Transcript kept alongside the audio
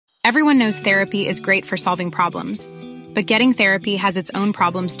Everyone knows therapy is great for solving problems, but getting therapy has its own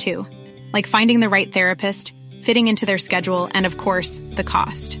problems too, like finding the right therapist, fitting into their schedule, and of course, the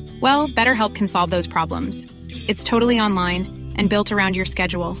cost. Well, BetterHelp can solve those problems. It's totally online and built around your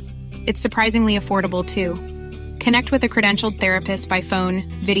schedule. It's surprisingly affordable too. Connect with a credentialed therapist by phone,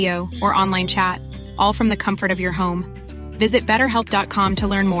 video, or online chat, all from the comfort of your home. Visit BetterHelp.com to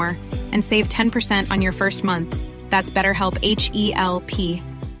learn more and save 10% on your first month. That's BetterHelp, H-E-L-P.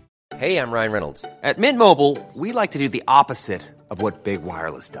 Hey, I'm Ryan Reynolds. At Mint Mobile, we like to do the opposite of what Big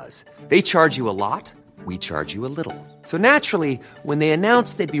Wireless does. They charge you a lot, we charge you a little. So naturally, when they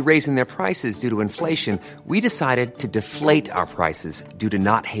announced they'd be raising their prices due to inflation, we decided to deflate our prices due to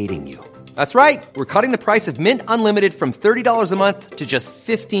not hating you. That's right. We're cutting the price of Mint Unlimited from $30 a month to just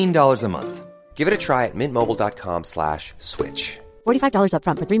 $15 a month. Give it a try at mintmobile.com/switch. $45 up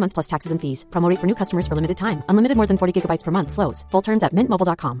front for 3 months plus taxes and fees. Promo rate for new customers for limited time. Unlimited more than 40 gigabytes per month slows. Full terms at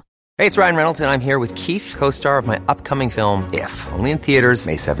mintmobile.com. Hey, it's Ryan Reynolds, and I'm here with Keith, co-star of my upcoming film, If, only in theaters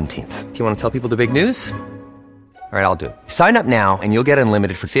May 17th. Do you want to tell people the big news? All right, I'll do it. Sign up now and you'll get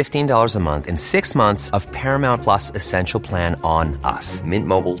unlimited for $15 a month and 6 months of Paramount Plus Essential Plan on us.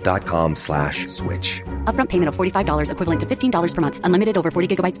 mintmobile.com/switch. Upfront payment of $45 equivalent to $15 per month. Unlimited over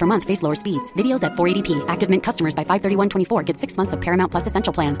 40 gigabytes per month. Face lower speeds. Videos at 480p. Active Mint customers by 531.24 get 6 months of Paramount Plus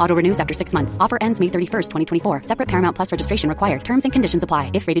Essential Plan. Auto renews after 6 months. Offer ends May 31st, 2024. Separate Paramount Plus registration required. Terms and conditions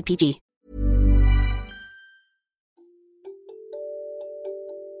apply if rated PG.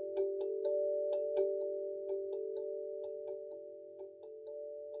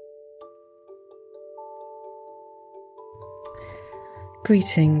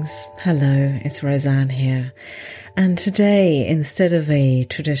 Greetings. Hello, it's Roseanne here. And today, instead of a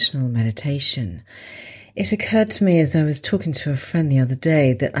traditional meditation, it occurred to me as I was talking to a friend the other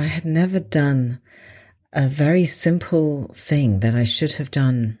day that I had never done a very simple thing that I should have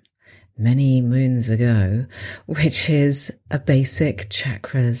done many moons ago, which is a basic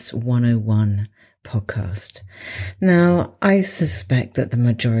Chakras 101 podcast. Now, I suspect that the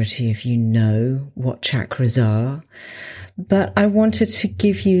majority of you know what chakras are, but I wanted to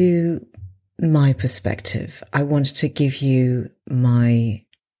give you my perspective. I wanted to give you my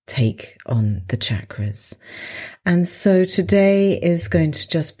take on the chakras. And so today is going to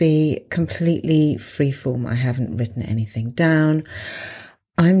just be completely freeform. I haven't written anything down.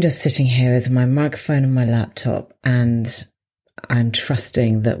 I'm just sitting here with my microphone and my laptop, and I'm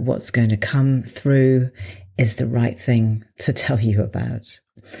trusting that what's going to come through is the right thing to tell you about.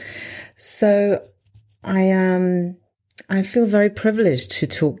 So I feel very privileged to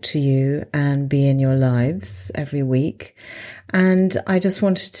talk to you and be in your lives every week. And I just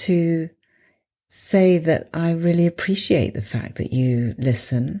wanted to say that I really appreciate the fact that you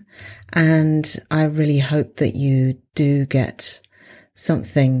listen. And I really hope that you do get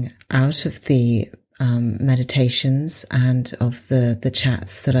something out of the meditations and of the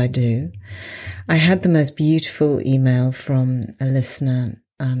chats that I do. I had the most beautiful email from a listener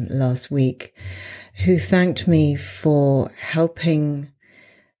last week who thanked me for helping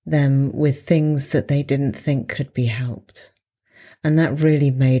them with things that they didn't think could be helped. And that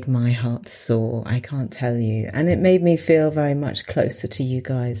really made my heart soar, I can't tell you. And it made me feel very much closer to you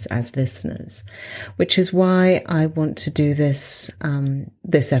guys as listeners, which is why I want to do this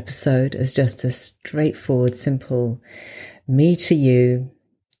episode as just a straightforward, simple me to you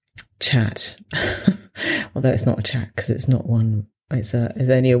chat. Although it's not a chat because it's not one. It's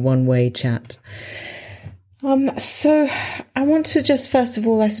only a one-way chat. So I want to just first of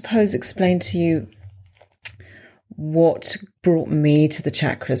all, I suppose, explain to you what brought me to the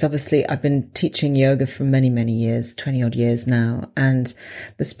chakras. Obviously, I've been teaching yoga for many, many years, 20 odd years now. And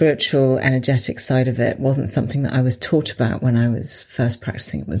the spiritual, energetic side of it wasn't something that I was taught about when I was first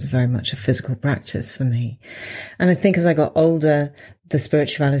practicing. It was very much a physical practice for me. And I think as I got older, the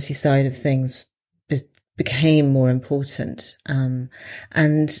spirituality side of things became more important, and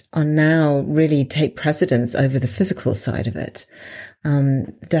are now really take precedence over the physical side of it.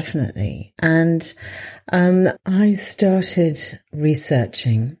 Definitely. And I started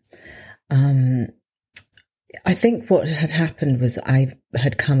researching. I think what had happened was I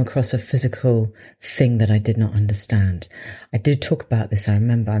had come across a physical thing that I did not understand. I did talk about this. I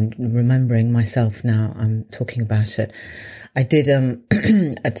remember, I'm remembering myself now. I'm talking about it. I did,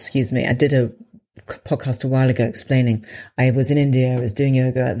 I did a podcast a while ago explaining I was in India, I was doing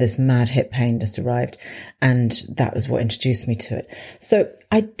yoga, this mad hip pain just arrived, and that was what introduced me to it. So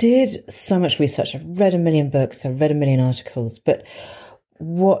I did so much research. I've read a million books, I've read a million articles, but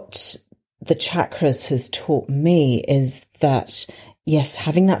what the chakras has taught me is that, yes,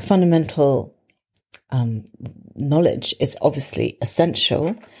 having that fundamental knowledge is obviously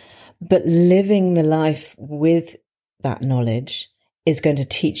essential, But living the life with that knowledge is going to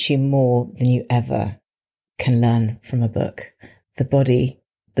teach you more than you ever can learn from a book. The body,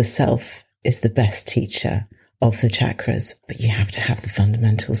 the self, is the best teacher of the chakras, but you have to have the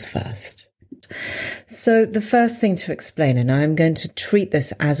fundamentals first. So the first thing to explain, and I'm going to treat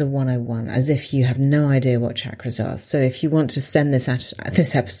this as a 101, as if you have no idea what chakras are. So if you want to send this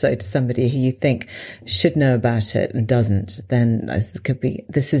episode to somebody who you think should know about it and doesn't, then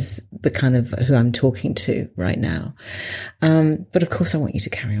this is the kind of who I'm talking to right now. But of course I want you to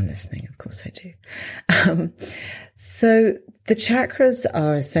carry on listening. Of course I do. So the chakras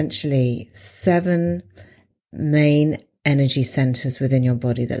are essentially 7 main energy centers within your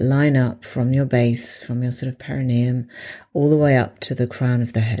body that line up from your base, from your sort of perineum, all the way up to the crown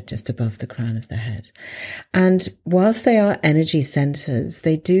of the head, just above the crown of the head. And whilst they are energy centers,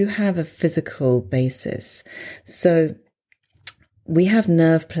 they do have a physical basis. So we have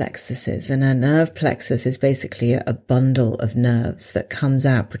nerve plexuses, and a nerve plexus is basically a bundle of nerves that comes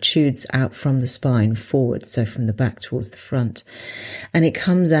out, protrudes out from the spine forward, so from the back towards the front. And it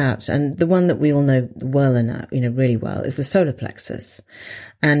comes out, and the one that we all know well enough, really well, is the solar plexus.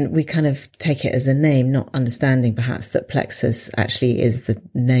 And we kind of take it as a name, not understanding perhaps that plexus actually is the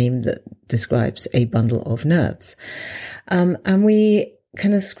name that describes a bundle of nerves. And we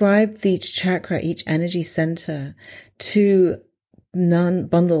can ascribe each chakra, each energy center, to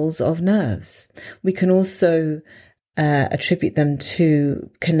bundles of nerves. We can also attribute them to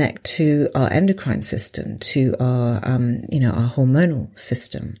connect to our endocrine system, to our, our hormonal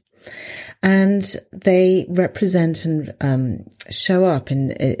system. And they represent and show up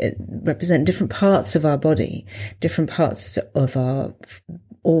and represent different parts of our body, different parts of our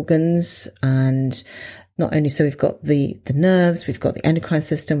organs, and not only so we've got the nerves, we've got the endocrine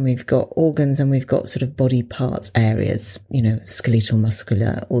system, we've got organs, and we've got sort of body parts areas, skeletal,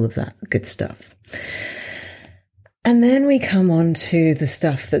 muscular, all of that good stuff. And then we come on to the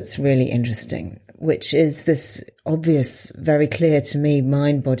stuff that's really interesting, which is this obvious, very clear to me,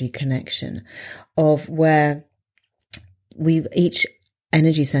 mind-body connection of where each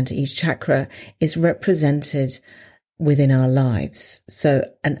energy center, each chakra is represented within our lives. So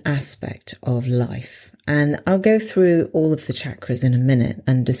an aspect of life. And I'll go through all of the chakras in a minute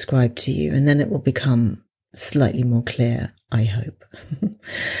and describe to you, and then it will become slightly more clear, I hope.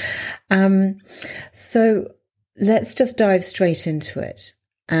 So let's just dive straight into it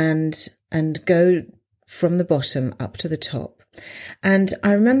and go from the bottom up to the top. And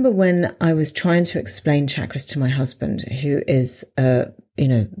I remember when I was trying to explain chakras to my husband, who is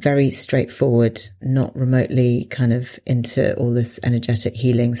very straightforward, not remotely kind of into all this energetic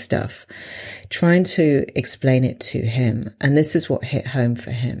healing stuff, trying to explain it to him. And this is what hit home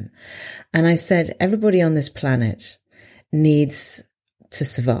for him. And I said, everybody on this planet needs to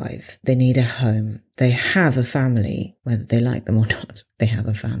survive. They need a home. They have a family, whether they like them or not. They have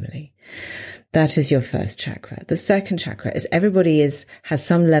a family. That is your first chakra. The second chakra is everybody has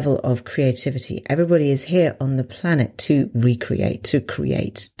some level of creativity. Everybody is here on the planet to recreate, to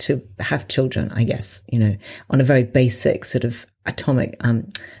create, to have children, I guess, on a very basic sort of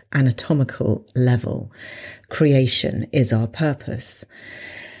anatomical level. Creation is our purpose.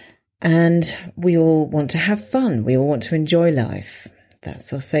 And we all want to have fun. We all want to enjoy life.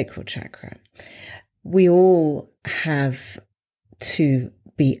 That's our sacral chakra. We all have to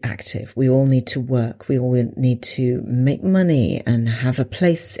be active. We all need to work. We all need to make money and have a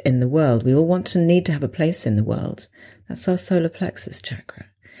place in the world. We all need to have a place in the world. That's our solar plexus chakra.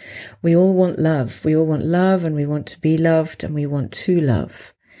 We all want love. We all want love, and we want to be loved, and we want to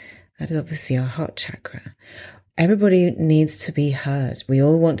love. That is obviously our heart chakra. Everybody needs to be heard. We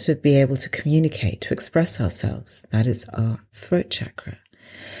all want to be able to communicate, to express ourselves. That is our throat chakra.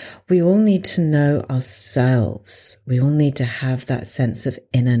 We all need to know ourselves. We all need to have that sense of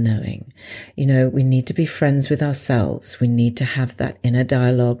inner knowing. We need to be friends with ourselves. We need to have that inner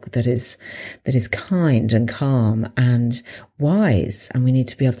dialogue that is kind and calm and wise. And we need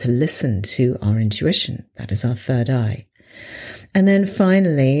to be able to listen to our intuition. That is our third eye. And then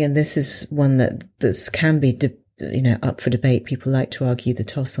finally, and this is one that can be up for debate. People like to argue the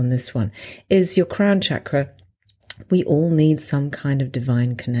toss on this one, is your crown chakra. We all need some kind of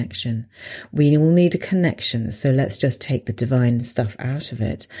divine connection. We all need a connection. So let's just take the divine stuff out of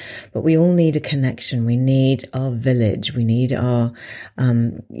it. But we all need a connection. We need our village. We need our,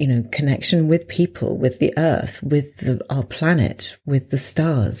 connection with people, with the earth, with our planet, with the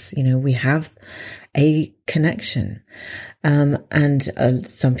stars. We have a connection. And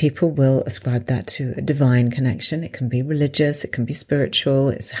some people will ascribe that to a divine connection. It can be religious, it can be spiritual,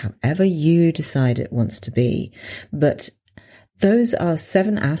 it's however you decide it wants to be. But those are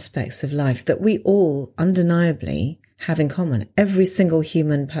 7 aspects of life that we all undeniably have in common. Every single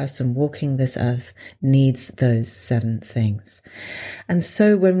human person walking this earth needs those 7 things. And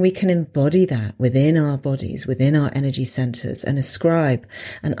so when we can embody that within our bodies, within our energy centers, and ascribe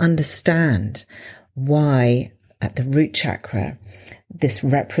and understand why at the root chakra, this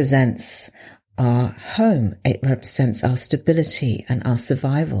represents our home, it represents our stability and our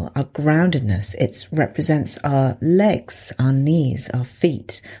survival, our groundedness. It represents our legs, our knees, our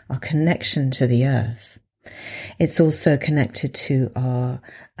feet, our connection to the earth. It's also connected to our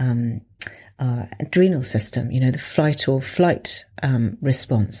adrenal system, the fight or flight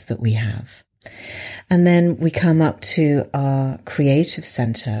response that we have. And then we come up to our creative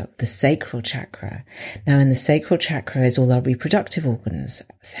center, the sacral chakra. Now, in the sacral chakra is all our reproductive organs,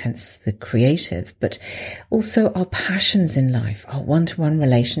 hence the creative, but also our passions in life, our one-to-one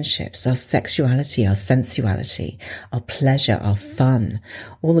relationships, our sexuality, our sensuality, our pleasure, our fun,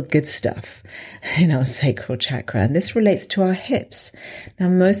 all the good stuff in our sacral chakra. And this relates to our hips. Now,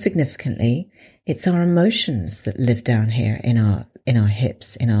 most significantly, it's our emotions that live down here in our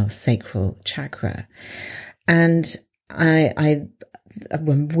hips, in our sacral chakra. And I'm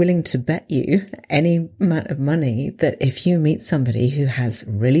willing to bet you any amount of money that if you meet somebody who has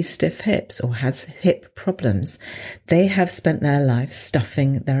really stiff hips or has hip problems, they have spent their life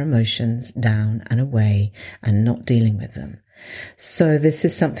stuffing their emotions down and away and not dealing with them. So this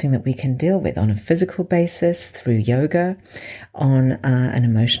is something that we can deal with on a physical basis through yoga, on an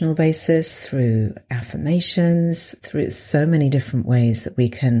emotional basis through affirmations, through so many different ways that we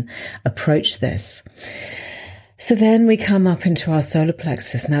can approach this. So then we come up into our solar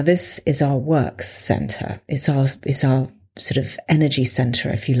plexus. Now this is our works center. It's our sort of energy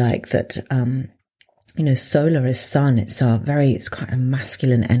center, if you like, that solar is sun. It's quite a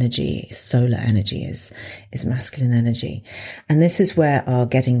masculine energy. Solar energy is masculine energy. And this is where our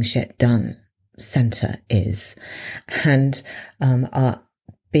getting shit done center is. And, our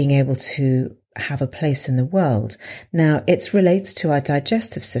being able to have a place in the world. Now it relates to our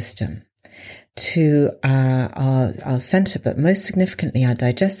digestive system, to our center, but most significantly our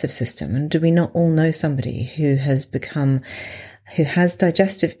digestive system. And do we not all know somebody who has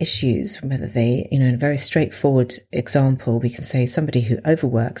digestive issues, whether they, in a very straightforward example, we can say somebody who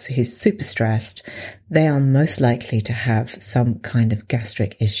overworks, who's super stressed, they are most likely to have some kind of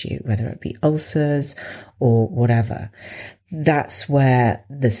gastric issue, whether it be ulcers or whatever. That's where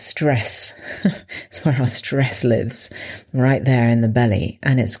the stress, it's where our stress lives, right there in the belly.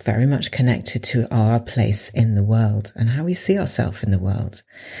 And it's very much connected to our place in the world and how we see ourselves in the world.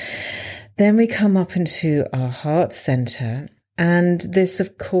 Then we come up into our heart center. And this,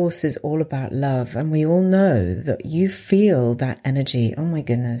 of course, is all about love. And we all know that you feel that energy. Oh, my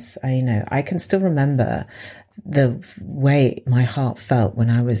goodness. I can still remember the way my heart felt when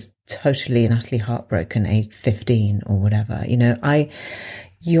I was totally and utterly heartbroken, age 15 or whatever.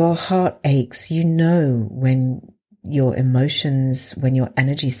 Your heart aches, when your emotions, when your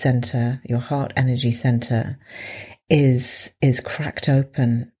energy center, your heart energy center is cracked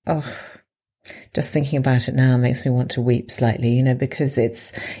open. Oh, just thinking about it now makes me want to weep slightly, because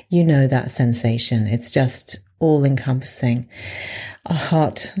it's, that sensation. It's just all encompassing. Our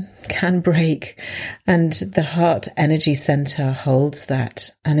heart can break, and the heart energy center holds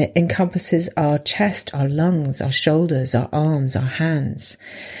that, and it encompasses our chest, our lungs, our shoulders, our arms, our hands.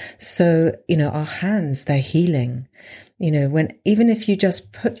 So, our hands, they're healing. Even if you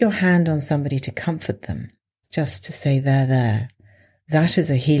just put your hand on somebody to comfort them, just to say they're there, that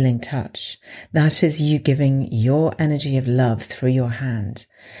is a healing touch. That is you giving your energy of love through your hand.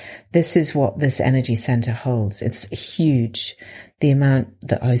 This is what this energy center holds. It's huge. The amount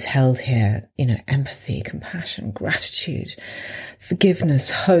that is held here, empathy, compassion, gratitude, forgiveness,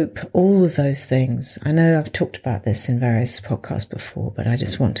 hope, all of those things. I know I've talked about this in various podcasts before, but I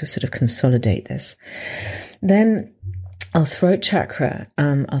just want to sort of consolidate this. Then our throat chakra,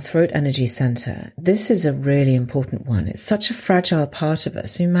 our throat energy center, this is a really important one. It's such a fragile part of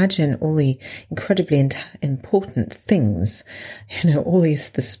us. Imagine all the incredibly important things,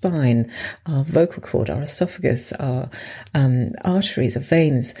 the spine, our vocal cord, our esophagus, our arteries, our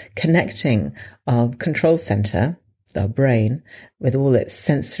veins, connecting our control center, our brain, with all its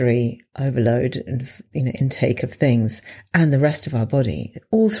sensory overload and intake of things, and the rest of our body,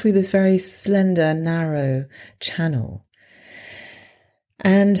 all through this very slender, narrow channel.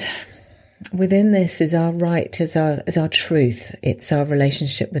 And within this is our right, is our truth. It's our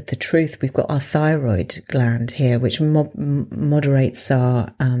relationship with the truth. We've got our thyroid gland here, which moderates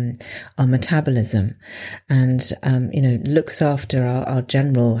our metabolism and, looks after our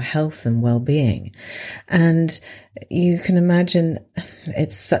general health and well-being. And you can imagine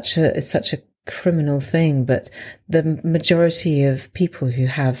it's such a criminal thing, but the majority of people who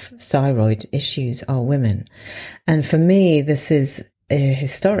have thyroid issues are women. And for me, this is a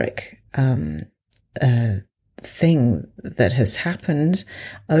historic thing that has happened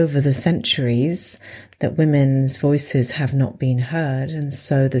over the centuries, that women's voices have not been heard. And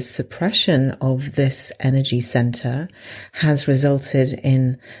so the suppression of this energy center has resulted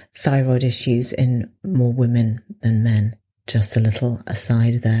in thyroid issues in more women than men. Just a little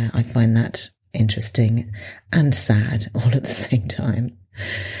aside there. I find that interesting and sad all at the same time.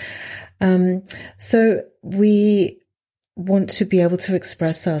 So we want to be able to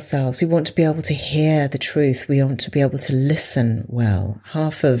express ourselves. We want to be able to hear the truth. We want to be able to listen well.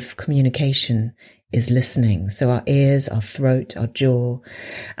 Half of communication is listening. So our ears, our throat, our jaw,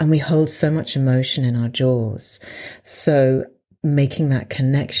 and we hold so much emotion in our jaws. So making that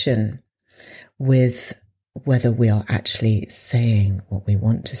connection with whether we are actually saying what we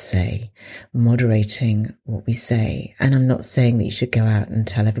want to say, moderating what we say. And I'm not saying that you should go out and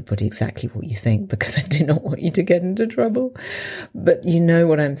tell everybody exactly what you think, because I do not want you to get into trouble. But you know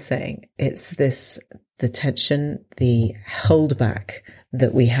what I'm saying. It's the tension, the holdback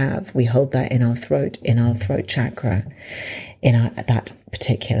that we have. We hold that in our throat chakra, that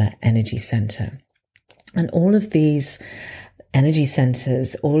particular energy center. And all of these energy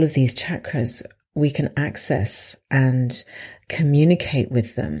centers, all of these chakras, we can access and communicate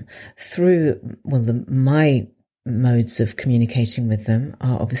with them through, my modes of communicating with them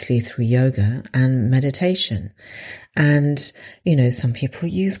are obviously through yoga and meditation. And, some people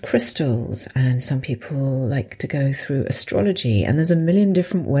use crystals and some people like to go through astrology, and there's a million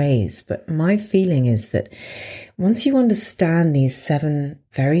different ways. But my feeling is that once you understand these 7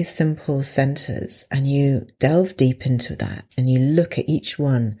 very simple centers and you delve deep into that and you look at each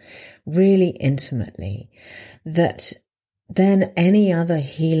one really intimately, that then any other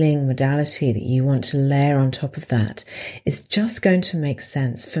healing modality that you want to layer on top of that is just going to make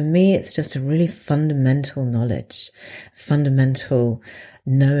sense. For me, it's just a really fundamental knowledge, fundamental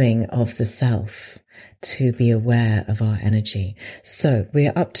knowing of the self, to be aware of our energy. So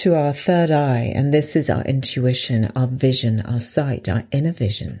we're up to our third eye, and this is our intuition, our vision, our sight, our inner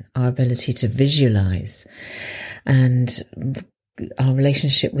vision, our ability to visualize, and our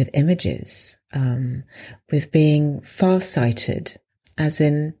relationship with images, with being far-sighted, as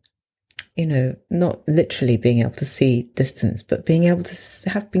in, not literally being able to see distance, but being able to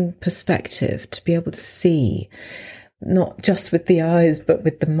have perspective, to be able to see, not just with the eyes, but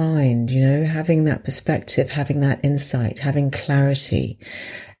with the mind, having that perspective, having that insight, having clarity,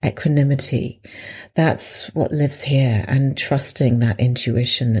 equanimity. That's what lives here, and trusting that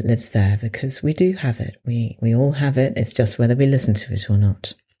intuition that lives there, because we do have it. We all have it. It's just whether we listen to it or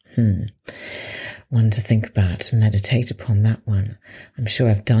not. One to think about, meditate upon that one. I'm sure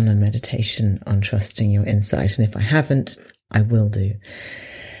I've done a meditation on trusting your insight, and if I haven't, I will do.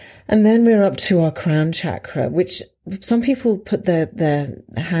 And then we're up to our crown chakra, which some people put their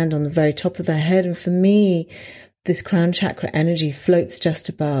hand on the very top of their head. And for me, this crown chakra energy floats just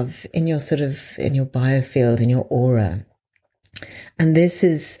above in your biofield, in your aura. And this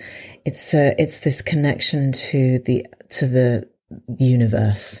is, it's this connection to the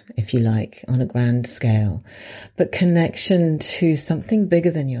universe, if you like, on a grand scale, but connection to something bigger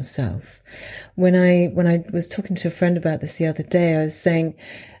than yourself. When I was talking to a friend about this the other day, I was saying,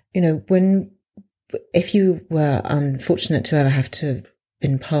 if you were unfortunate to ever have to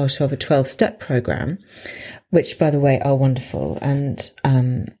been part of a 12-step program, which, by the way, are wonderful, and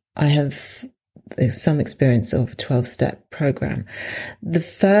I have some experience of a 12-step program. The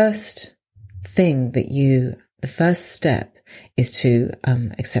first step is to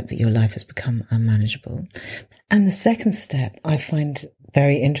accept that your life has become unmanageable. And the second step I find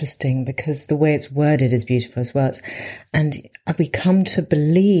very interesting, because the way it's worded is beautiful as well. And we come to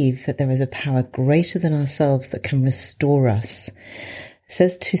believe that there is a power greater than ourselves that can restore us. It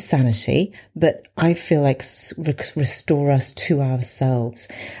says to sanity, but I feel like restore us to ourselves.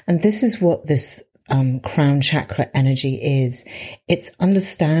 And this is what this crown chakra energy is. It's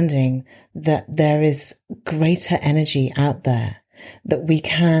understanding that there is greater energy out there that we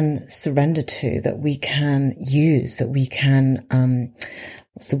can surrender to, that we can use, that we can,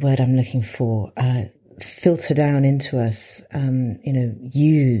 what's the word I'm looking for? Filter down into us,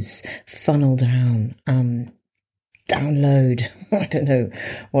 use, funnel down, download. I don't know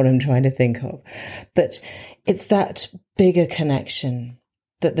what I'm trying to think of, but it's that bigger connection,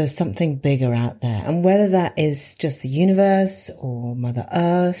 that there's something bigger out there. And whether that is just the universe or Mother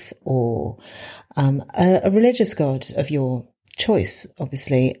Earth or a religious god of your choice,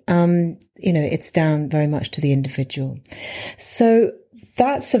 obviously, it's down very much to the individual. So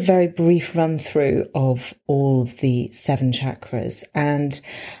that's a very brief run through of all the 7 chakras. And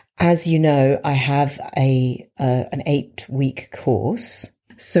as you know, I have an 8-week course.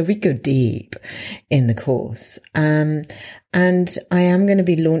 So we go deep in the course. And I am going to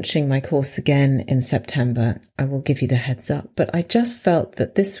be launching my course again in September. I will give you the heads up. But I just felt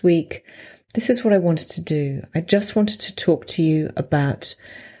that this week, this is what I wanted to do. I just wanted to talk to you about,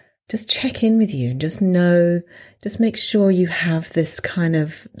 just check in with you and just make sure you have this kind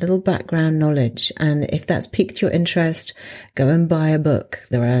of little background knowledge. And if that's piqued your interest, go and buy a book.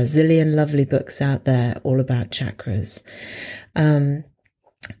 There are a zillion lovely books out there all about chakras. And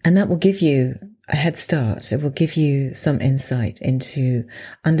that will give you a head start. It will give you some insight into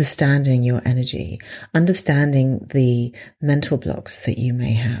understanding your energy, understanding the mental blocks that you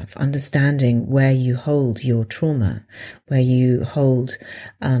may have, understanding where you hold your trauma, where you hold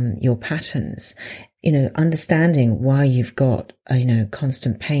your patterns, understanding why you've got,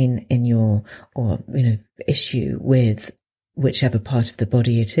 constant pain in your, issue with whichever part of the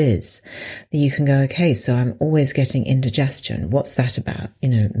body it is, that you can go, okay, so I'm always getting indigestion. What's that about?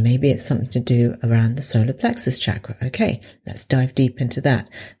 Maybe it's something to do around the solar plexus chakra. Okay, let's dive deep into that.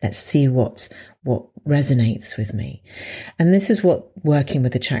 Let's see what resonates with me. And this is what working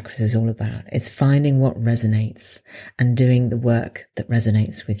with the chakras is all about. It's finding what resonates and doing the work that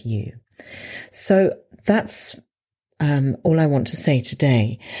resonates with you. So that's all I want to say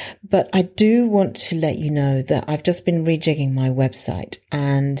today. But I do want to let you know that I've just been rejigging my website,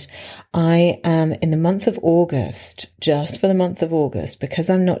 and I am in the month of August, just for the month of August, because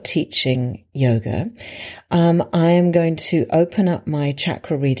I'm not teaching yoga, I am going to open up my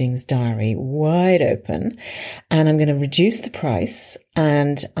chakra readings diary wide open, and I'm going to reduce the price,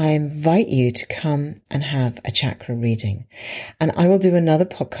 and I invite you to come and have a chakra reading. And I will do another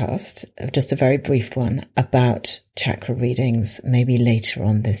podcast, just a very brief one, about chakra readings maybe later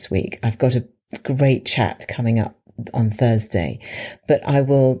on this week. I've got a great chat coming up on Thursday, but I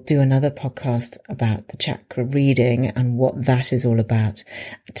will do another podcast about the chakra reading and what that is all about,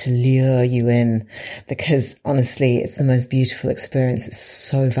 to lure you in, because honestly, it's the most beautiful experience. It's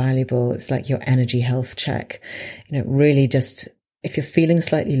so valuable. It's like your energy health check. Really just, if you're feeling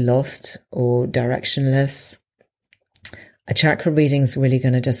slightly lost or directionless, a chakra reading is really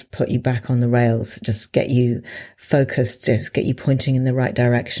going to just put you back on the rails, just get you focused, just get you pointing in the right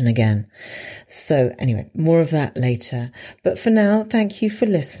direction again. So anyway, more of that later. But for now, thank you for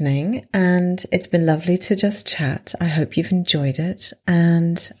listening. And it's been lovely to just chat. I hope you've enjoyed it.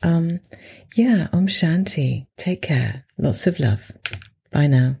 And Om Shanti. Take care. Lots of love. Bye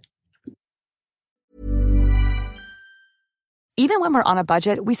now. Even when we're on a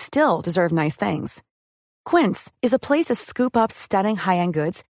budget, we still deserve nice things. Quince is a place to scoop up stunning high-end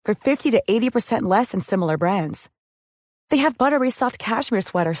goods for 50 to 80% less than similar brands. They have buttery soft cashmere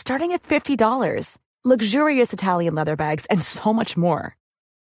sweaters starting at $50, luxurious Italian leather bags, and so much more.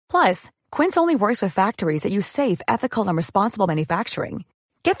 Plus, Quince only works with factories that use safe, ethical, and responsible manufacturing.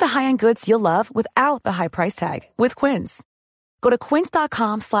 Get the high-end goods you'll love without the high price tag with Quince. Go to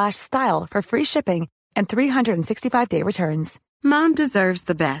quince.com/style for free shipping and 365-day returns. Mom deserves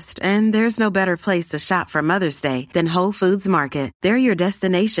the best, and there's no better place to shop for Mother's Day than Whole Foods Market. They're your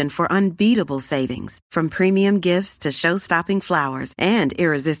destination for unbeatable savings, from premium gifts to show-stopping flowers and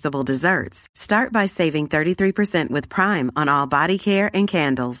irresistible desserts. Start by saving 33% with Prime on all body care and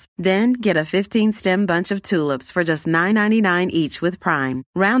candles. Then get a 15-stem bunch of tulips for just $9.99 each with Prime.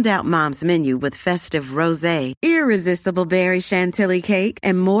 Round out Mom's menu with festive rosé, irresistible berry chantilly cake,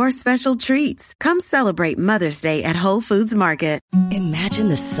 and more special treats. Come celebrate Mother's Day at Whole Foods Market. Imagine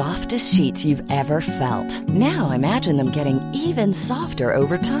the softest sheets you've ever felt. Now imagine them getting even softer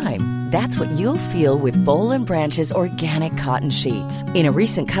over time. That's what you'll feel with Boll & Branch's organic cotton sheets. In a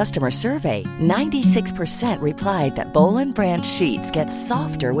recent customer survey, 96% replied that Boll & Branch sheets get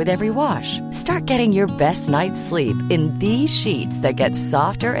softer with every wash. Start getting your best night's sleep in these sheets that get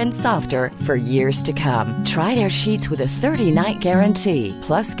softer and softer for years to come. Try their sheets with a 30-night guarantee.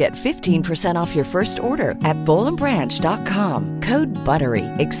 Plus, get 15% off your first order at bollandbranch.com. Code BUTTERY.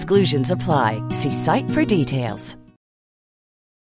 Exclusions apply. See site for details.